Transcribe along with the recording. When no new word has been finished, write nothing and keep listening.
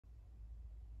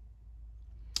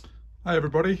Hi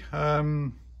everybody,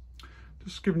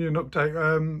 just giving you an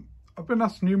update. I've been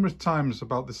asked numerous times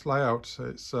about this layout.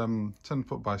 It's 10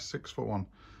 foot by 6 foot one,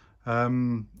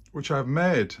 which I've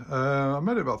made. I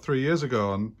made it about 3 years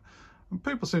ago, and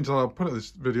people seem to put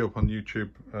this video up on YouTube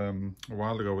a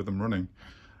while ago with them running,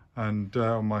 and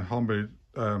on my Hornby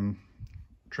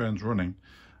trains running,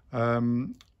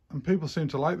 and people seem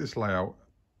to like this layout.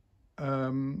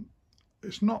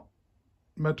 It's not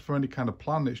meant for any kind of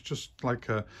plan. It's just like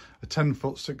a 10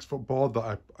 foot 6 foot board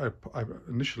that I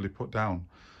initially put down,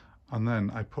 and then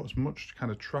I put as much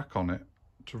kind of track on it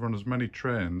to run as many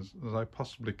trains as I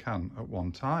possibly can at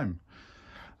one time.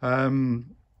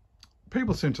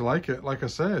 People seem to like it, like I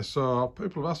say, so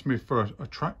people have asked me for a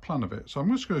track plan of it, so I'm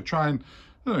just going to try and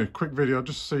a quick video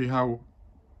just to see how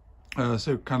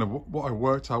so kind of what I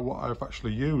worked out, what I've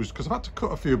actually used, because I've had to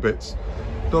cut a few bits,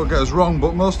 don't get us wrong,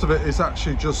 but most of it is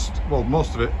actually just,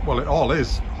 it all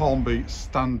is Hornby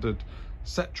standard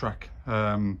set track,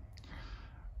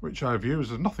 which I've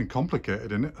used. There's nothing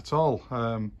complicated in it at all.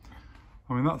 I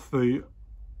mean, that's the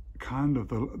kind of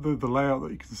the layout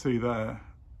that you can see there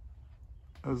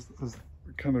as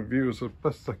kind of view as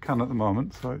best as I can at the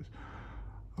moment. So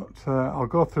I'll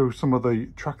go through some of the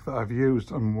track that I've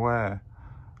used and where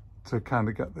to kind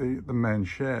of get the main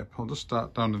shape. I'll just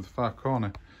start down in the far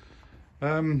corner.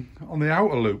 On the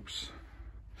outer loops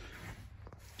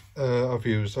I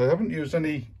haven't used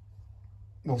any.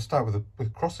 We'll start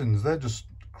with crossings. They're just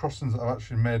crossings that I've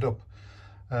actually made up.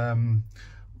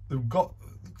 We've got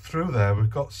through there,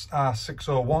 we've got our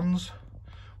 601s,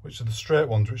 which are the straight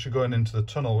ones, which are going into the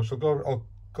tunnel, which I'll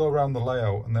go around the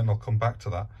layout and then I'll come back to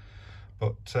that.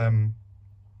 But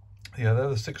yeah, they're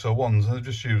the 601s, and I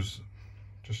just use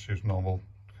normal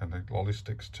kind of lolly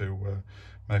sticks to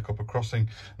make up a crossing.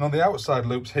 And on the outside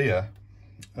loops here,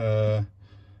 these are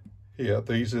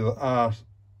the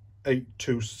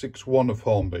R8261 of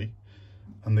Hornby,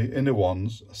 and the inner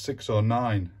ones are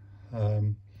 609,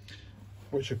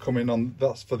 which are coming on.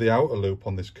 That's for the outer loop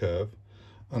on this curve,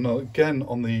 and again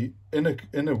on the inner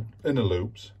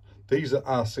loops, these are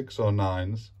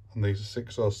R609s and these are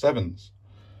 607s.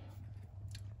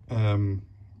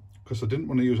 Because I didn't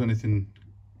want to use anything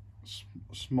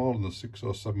smaller than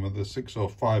 607 with the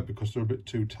 605 because they're a bit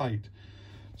too tight.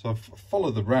 So I've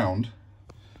followed the round,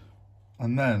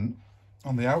 and then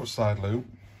on the outside loop,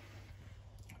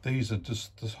 these are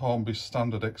just the Hornby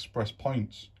standard express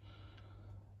points,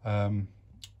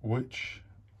 which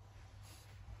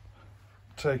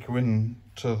take you in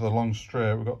to the long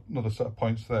straight. We've got another set of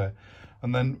points there,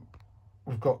 and then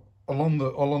we've got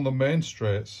along the main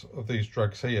straights of these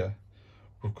drags here,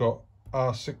 we've got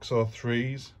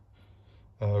R603s.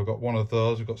 We've got one of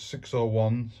those. We've got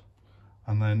 601s,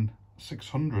 and then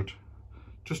 600,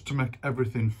 just to make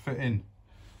everything fit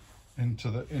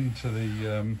into the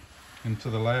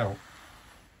layout.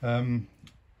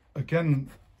 Again,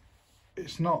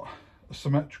 it's not a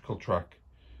symmetrical track,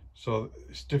 so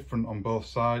it's different on both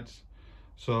sides.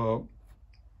 So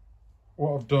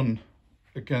what I've done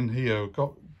again here, we've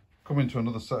got come into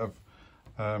another set of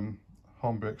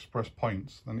Hornby express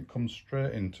points, then it comes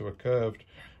straight into a curved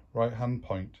right hand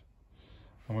point,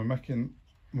 and we've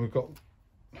got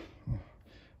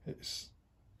the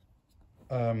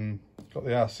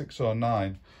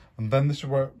R609, and then this is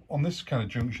where, on this kind of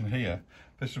junction here,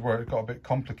 this is where it got a bit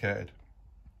complicated.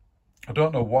 I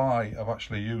don't know why I've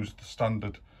actually used the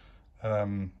standard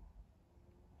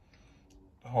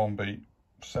Hornby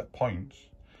set points,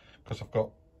 because I've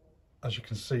got, as you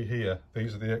can see here,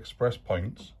 these are the express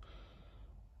points,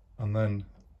 and then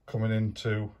coming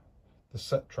into the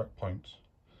set track points.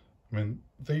 I mean,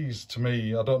 these to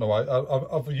me, I don't know why,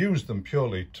 I've used them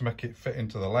purely to make it fit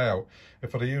into the layout.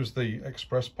 If I'd have used the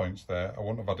express points there, I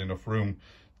wouldn't have had enough room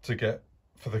to get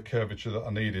for the curvature that I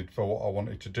needed for what I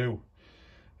wanted to do.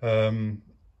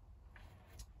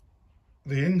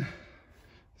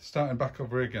 Starting back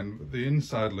over again, the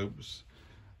inside loops,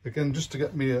 again, just to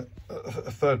get me a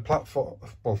third platform,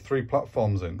 well, 3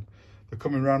 platforms in, they're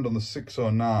coming around on the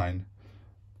 609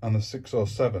 and the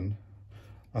 607,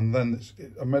 and then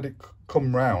I made it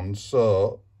come round,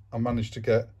 so I managed to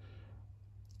get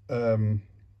an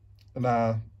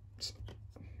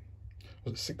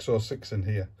R606 in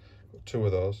here. Got 2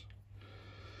 of those.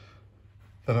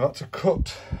 Then I've had to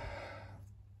cut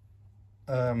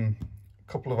a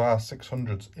couple of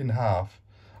R600s in half.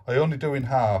 I only do in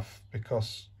half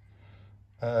because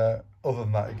other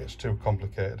than that it gets too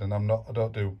complicated, and I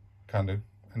don't do kind of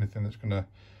anything that's going to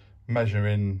measure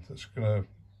in, that's going to,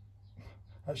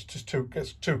 it's just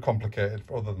gets too complicated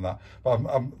for other than that. But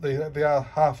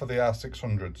half of the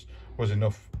R600s was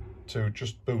enough to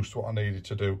just boost what I needed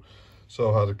to do.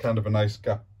 so I had a kind of a nice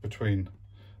gap between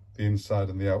the inside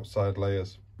and the outside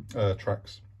layers,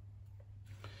 tracks.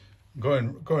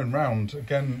 Going round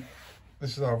again,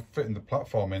 this is how I'm fitting the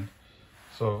platform in.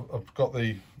 So I've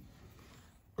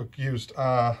used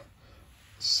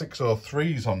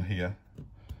R603s on here,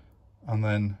 and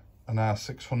then an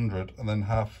R600, and then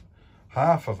half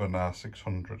of an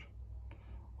R600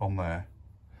 on there.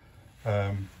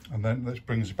 And then this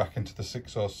brings you back into the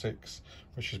 606,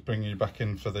 which is bringing you back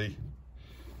in for the,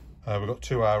 we've got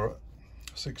two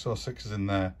R606s in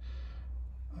there,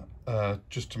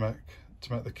 just to make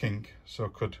the kink, so I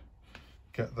could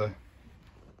get the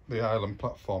island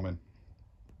platform in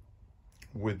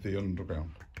with the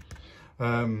underground.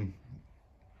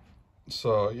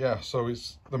 So yeah, so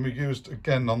then we used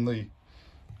again on the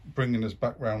bringing us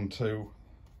back round to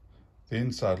the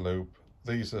inside loop.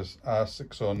 These are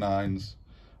R609s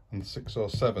and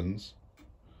 607s,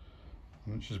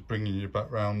 which is bringing you back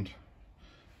round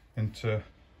into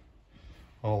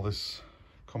all this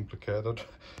complicated.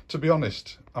 To be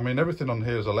honest, I mean, everything on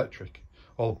here is electric.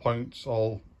 All the points,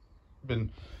 all been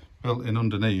built in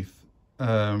underneath,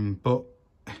 but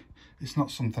it's not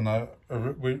something I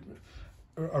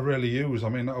really use. I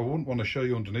mean, I wouldn't want to show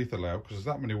you underneath the layout because there's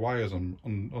that many wires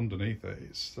underneath it.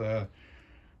 It's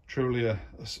truly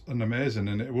an amazing,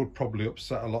 and it would probably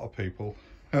upset a lot of people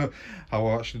how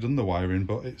I've actually done the wiring,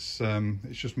 but it's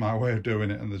just my way of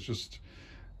doing it, and there's just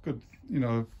good, you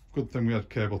know, good thing we had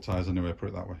cable ties anyway, put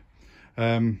it that way.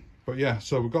 But yeah,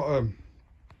 so we've got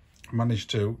managed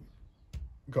to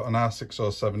got an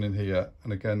R607 in here,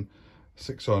 and again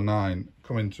 609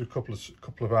 coming to a couple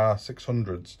of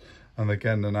R600s, and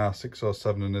again an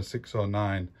R607 and a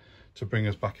 609 to bring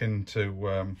us back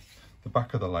into the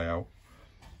back of the layout.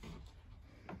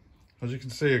 As you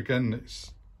can see, again,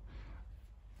 it's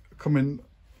coming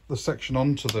the section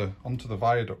onto the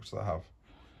viaducts that I have.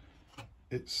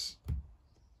 It's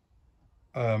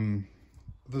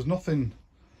there's nothing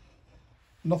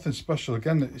special.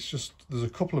 Again, it's just there's a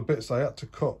couple of bits I had to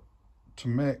cut to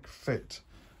make fit.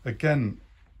 Again,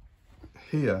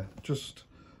 here just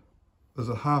there's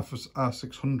a half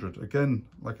R600. Again,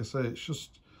 like I say, it's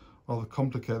just rather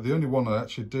complicated. The only one I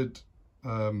actually did,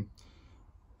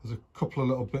 there's a couple of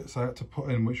little bits I had to put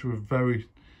in which were very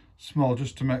small,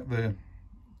 just to make the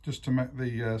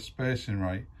spacing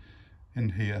right in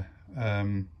here.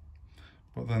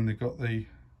 But then they got the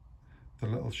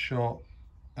little short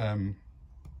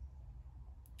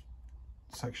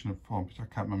section of Hornby. I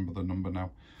can't remember the number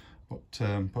now, but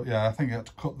yeah, I think I had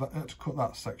to cut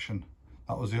that section.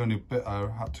 That was the only bit I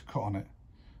had to cut on it,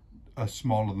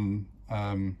 smaller than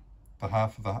the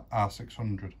half of the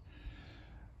R600.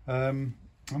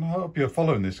 And I hope you're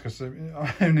following this, because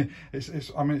it's been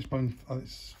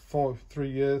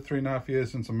 3.5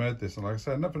 years since I made this, and like I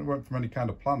said, I never went from any kind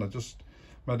of plan. I just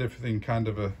made everything kind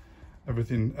of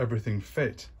everything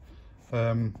fit.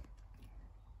 So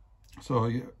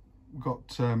yeah, we've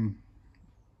got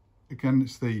again,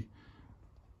 it's the,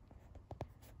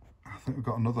 I think we've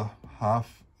got another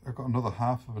half. I've got another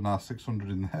half of an R600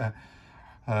 in there.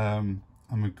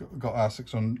 And we've got our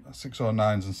 609s and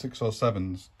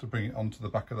 607s to bring it onto the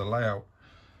back of the layout.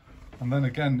 And then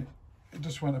again, it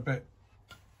just went a bit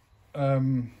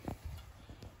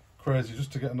crazy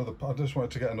just to get another. I just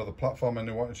wanted to get another platform, and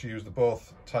I wanted to use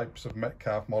both types of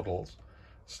Metcalfe models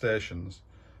stations,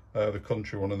 the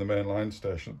country one and the mainline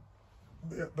station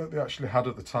that they actually had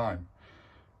at the time.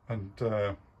 And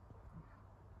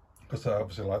because I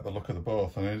obviously like the look of the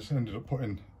both, and I just ended up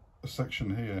putting a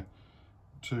section here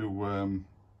to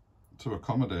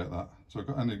accommodate that. So I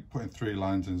ended up putting 3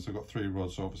 lines in, so I've got 3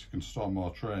 roads, so obviously you can store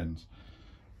more trains.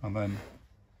 And then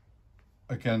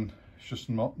again, it's just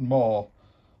more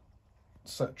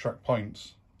set track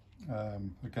points.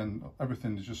 Again,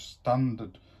 everything is just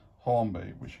standard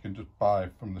Hornby, which you can just buy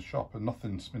from the shop, and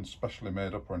nothing's been specially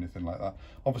made up or anything like that.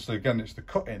 Obviously, again, it's the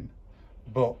cut-in,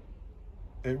 but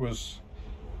it's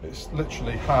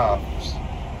literally halves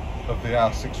of the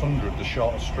R600, the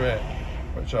shorter straight,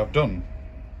 which I've done.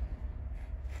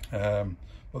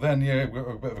 But then, yeah, we've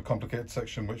got a bit of a complicated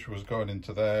section which was going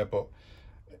into there, but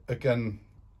again,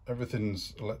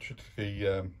 everything's electrically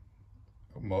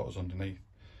got motors underneath,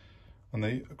 and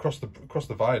they across the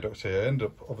viaducts here. I end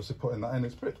up obviously putting that in.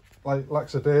 It's a bit like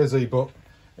lackadaisy, but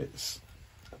it's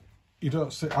you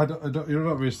don't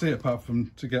really see it apart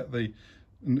from to get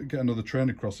another train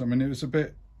across. I mean, it was a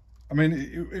bit. I mean,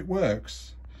 it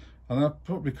works, and I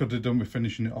probably could have done with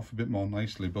finishing it off a bit more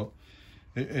nicely, but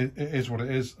it is what it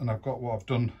is, and I've got what I've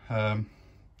done,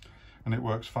 and it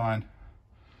works fine.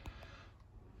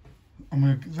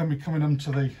 And then we're coming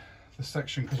onto the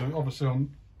section, because obviously on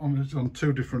it's on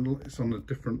two different, it's on a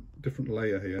different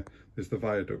layer here. There's the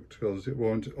viaduct, because it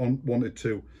wanted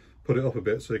to put it up a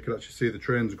bit so you could actually see the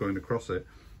trains going across it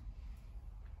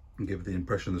and give the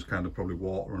impression there's kind of probably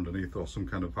water underneath or some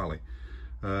kind of valley.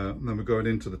 And then we're going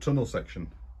into the tunnel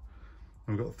section,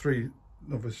 and we've got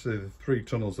obviously the three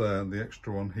tunnels there and the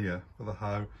extra one here for the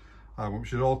high one,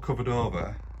 which is all covered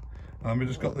over. And we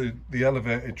just got the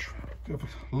elevated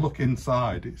look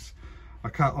inside. I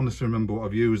can't honestly remember what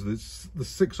I've used. There's the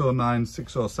 609s,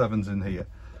 607s in here,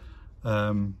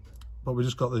 but we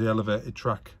just got the elevated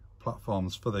track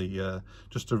platforms for the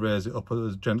just to raise it up at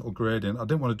a gentle gradient. I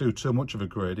didn't want to do too much of a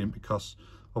gradient because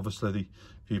obviously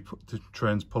if you put the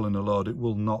trains pulling a load, it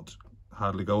will not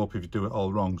hardly go up if you do it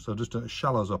all wrong. So just do it as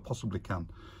shallow as I possibly can,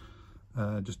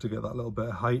 just to get that little bit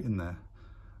of height in there.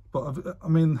 But I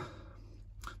mean,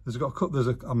 there's an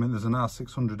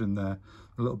R600 in there,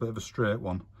 a little bit of a straight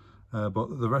one,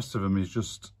 but the rest of them is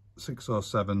just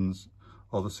 607s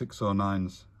or the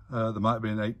 609s. There might be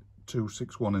an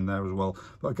 8261 in there as well,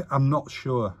 but I'm not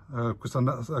sure, because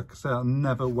like I say, I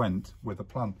never went with a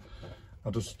plan. I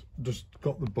just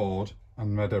got the board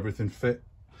and made everything fit,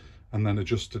 and then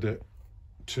adjusted it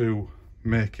to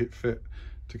make it fit,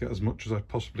 to get as much as I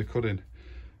possibly could in.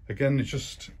 Again, it's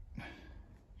just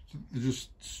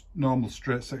normal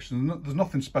straight section. There's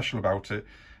nothing special about it.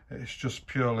 It's just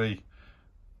purely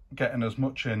getting as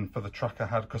much in for the track I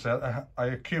had, because I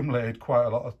accumulated quite a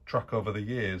lot of track over the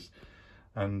years,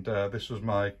 and this was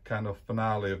my kind of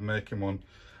finale of making one.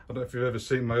 I don't know if you've ever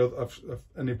seen my other, if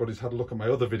anybody's had a look at my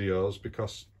other videos,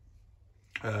 because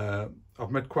I've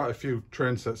made quite a few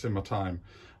train sets in my time,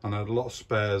 and I had a lot of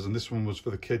spares, and this one was for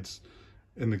the kids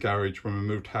in the garage when we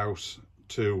moved house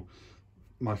to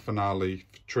my finale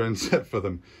train set for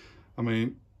them. I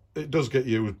mean, it does get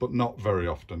used, but not very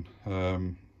often.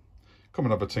 Come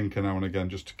and have a tinker now and again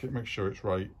just to make sure it's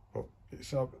right, but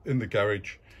it's in the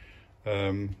garage.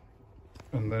 And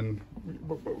then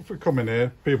if we come in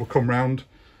here, people come round,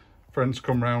 friends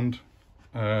come round,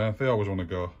 they always want to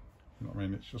go. You know what I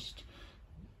mean? It just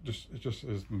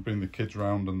is bring the kids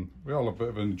round, and we all have a bit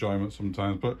of enjoyment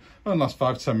sometimes, but it only lasts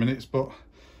 5-10 minutes. But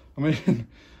I mean,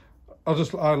 I'm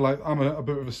a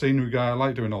bit of a scenery guy. I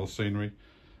like doing all the scenery.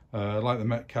 I like the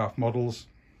Metcalfe models,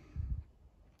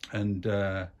 and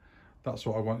that's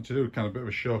what I wanted to do, kind of a bit of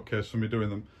a showcase for me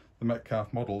doing the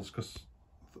Metcalfe models, because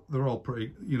they're all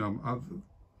pretty, you know, as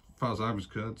far as I was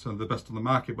concerned, the best on the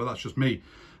market, but that's just me.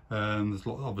 And there's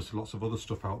obviously lots of other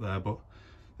stuff out there, but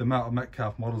the amount of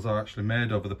Metcalfe models I've actually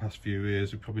made over the past few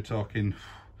years, we're probably talking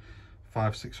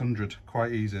 500-600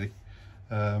 quite easy.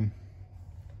 Done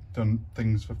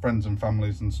things for friends and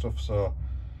families and stuff. So,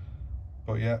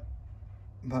 but yeah,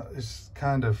 that is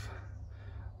kind of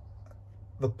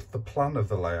the plan of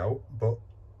the layout, but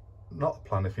not a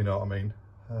plan, if you know what I mean.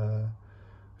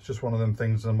 It's just one of them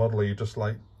things, a model you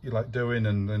like doing,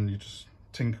 and then you just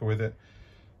tinker with it.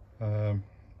 Yeah,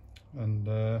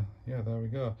 there we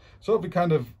go. So we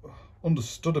kind of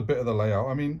understood a bit of the layout.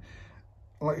 I mean,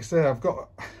 like I say,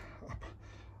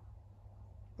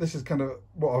 this is kind of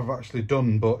what I've actually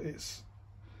done, but it's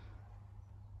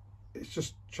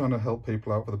just trying to help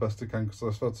people out for the best I can, because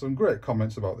I've had some great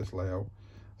comments about this layout,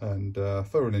 and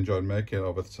thoroughly enjoyed making it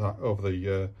over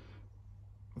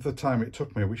the time it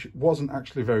took me, which wasn't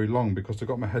actually very long, because I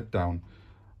got my head down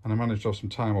and I managed to have some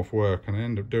time off work, and I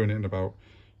ended up doing it in about,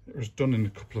 it was done in a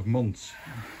couple of months.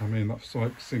 I mean, that's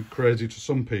like seemed crazy to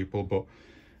some people, but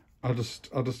I just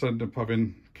ended up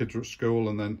having kids at school,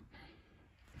 and then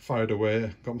fired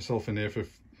away, got myself in here for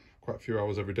quite a few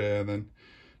hours every day, and then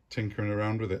tinkering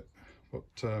around with it.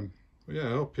 But yeah,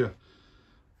 I hope you're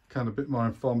kind of a bit more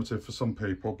informative for some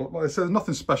people. But like I said, there's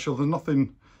nothing special, there's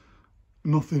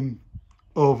nothing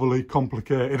overly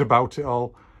complicated about it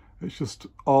all. It's just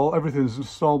everything's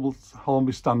just normal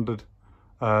Hornby standard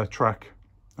track,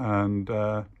 and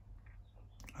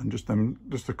just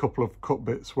a couple of cut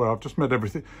bits where I've just made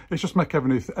everything. It's just make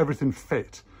everything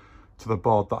fit to the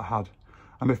board that I had.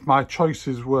 And if my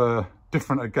choices were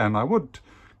different again, I would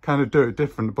kind of do it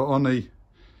different, but only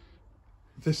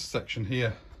this section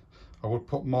here, I would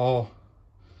put more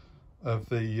of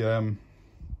the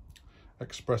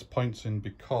express points in,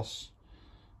 because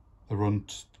they run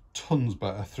tons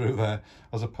better through there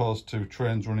as opposed to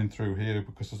trains running through here,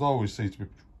 because there's always seems to be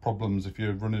problems if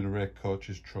you're running array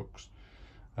coaches, trucks,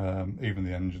 even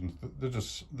the engines. They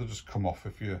just come off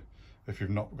if you've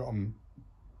not got them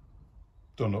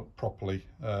done up properly,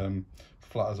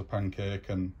 flat as a pancake.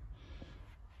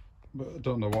 But I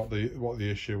don't know what the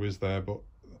issue is there, but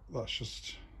that's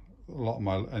just a lot of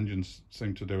my engines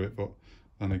seem to do it. But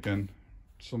then again,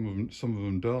 some of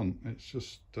them don't. It's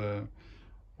just one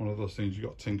one of those things you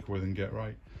got to tinker with and get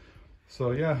right.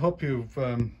 So yeah, I hope you've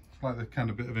liked the kind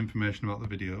of bit of information about the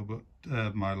video,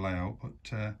 but my layout. But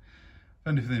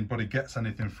if anybody gets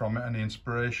anything from it, any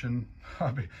inspiration,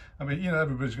 I mean, you know,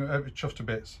 everybody's going to be chuffed to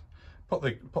bits. Put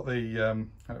the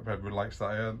everybody likes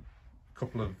that. A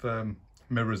couple of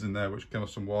mirrors in there, which came with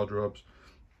some wardrobes,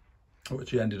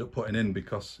 which he ended up putting in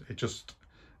because it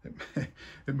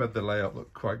made the layout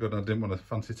look quite good. I didn't want to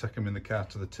fancy take them in the car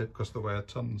to the tip because they weigh a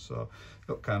ton, so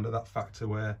got kind of that factor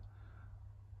where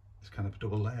it's kind of a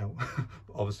double layout,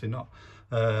 but obviously not.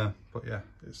 But yeah,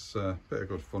 it's a bit of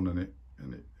good fun,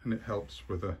 and it helps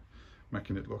with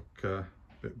making it look a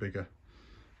bit bigger.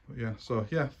 But yeah, so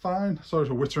yeah, fine. Sorry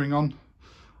for wittering on.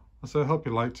 I hope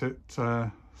you liked it.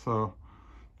 So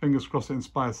fingers crossed it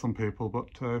inspires some people. But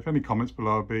if any comments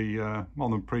below, I'd be more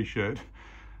than appreciate.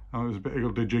 It was a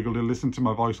bit jiggle to listen to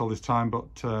my voice all this time, but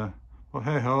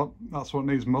hey ho, that's what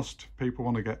needs must. People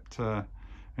want to get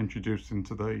introduced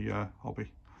into the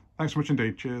hobby. Thanks so much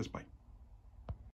indeed. Cheers. Bye.